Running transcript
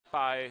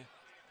by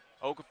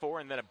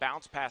Okafor, and then a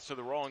bounce pass to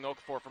the rolling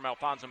Okafor from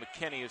Alfonso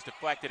McKinney is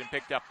deflected and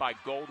picked up by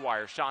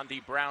Goldwire.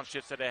 Chaundee Brown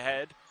shifts it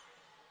ahead,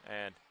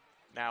 and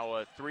now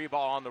a three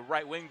ball on the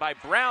right wing by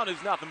Brown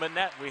is nothing but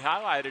net. We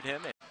highlighted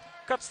him and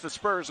cuts the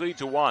Spurs lead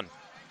to 1.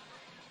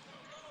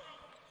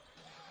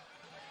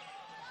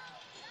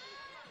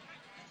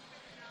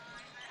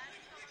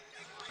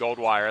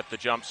 Goldwire at the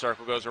jump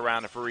circle, goes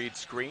around a Fareed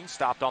screen,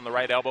 stopped on the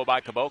right elbow by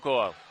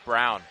Caboclo.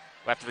 Brown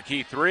left of the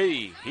key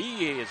three.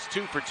 He is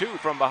 2 for 2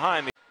 from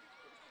behind.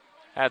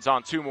 Adds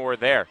on 2 more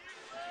there.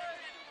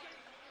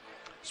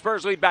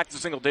 Spurs lead back to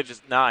single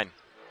digits 9.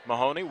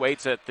 Mahoney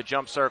waits at the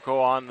jump circle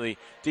on the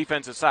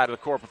defensive side of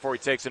the court before he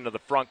takes into the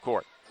front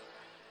court.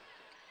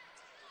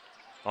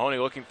 Mahoney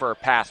looking for a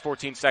pass.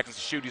 14 seconds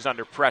to shoot. He's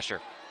under pressure.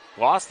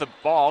 Lost the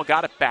ball,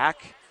 got it back.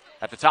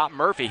 At the top,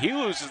 Murphy. He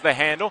loses the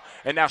handle,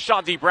 and now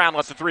Chaundee Brown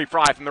lets the three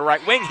fly from the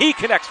right wing. He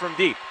connects from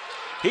deep.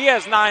 He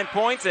has 9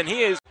 points, and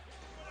he is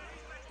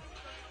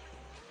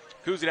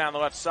Kuzi down the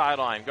left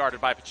sideline,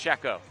 guarded by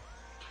Pacheco.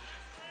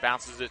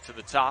 Bounces it to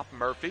the top,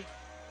 Murphy.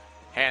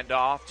 Hand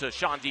off to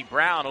Chaundee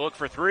Brown, a look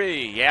for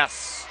 3.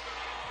 Yes.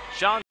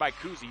 Chaundee by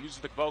Kuzi uses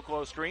the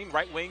Caboclo screen.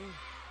 Right wing,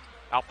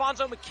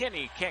 Alfonso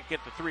McKinney can't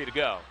get the 3 to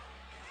go.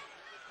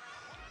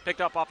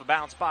 Picked up off a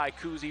bounce by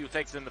Kuzi, who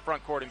takes it in the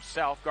front court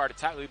himself. Guarded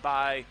tightly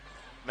by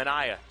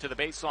Minaya to the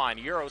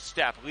baseline. Euro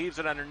step, leaves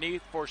it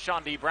underneath for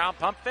Chaundee Brown.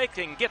 Pump fake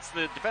and gets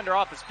the defender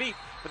off his feet.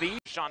 For the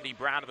Chaundee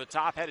Brown to the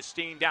top, head of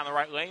steam down the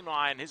right lane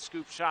line. His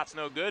scoop shot's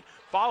no good.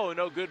 Follow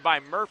no good by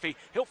Murphy.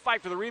 He'll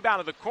fight for the rebound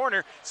of the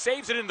corner.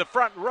 Saves it in the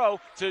front row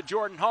to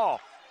Jordan Hall.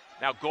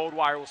 Now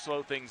Goldwire will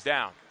slow things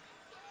down.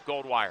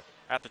 Goldwire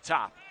at the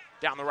top.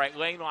 Down the right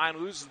lane line,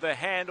 loses the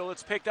handle.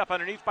 It's picked up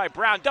underneath by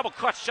Brown. Double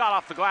clutch shot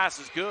off the glass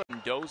is good.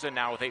 Mendoza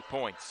now with 8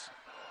 points.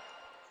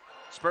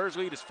 Spurs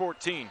lead is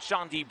 14.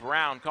 Chaundee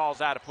Brown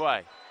calls out of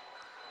play.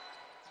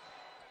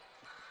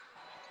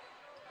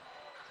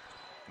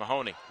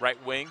 Mahoney,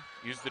 right wing,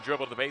 uses the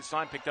dribble to the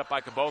baseline, picked up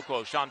by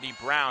Caboclo. Chaundee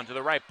Brown to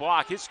the right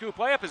block. His scoop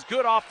layup is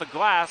good off the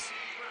glass.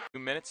 2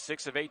 minutes,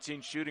 6 of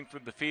 18 shooting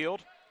from the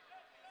field.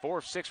 4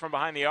 of 6 from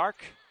behind the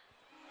arc.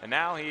 And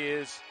now he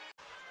is...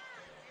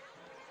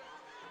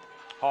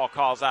 Hall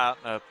calls out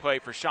a play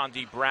for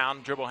Chaundee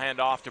Brown. Dribble hand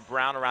off to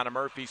Brown around a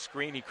Murphy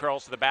screen. He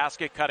curls to the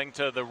basket, cutting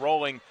to the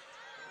rolling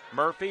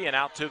Murphy and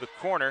out to the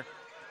corner.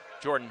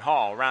 Jordan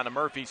Hall around a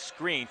Murphy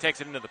screen. Takes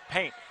it into the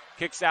paint.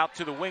 Kicks out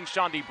to the wing,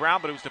 Chaundee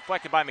Brown, but it was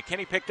deflected by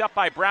McKinney. Picked up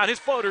by Brown. His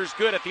floater is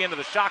good at the end of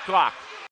the shot clock.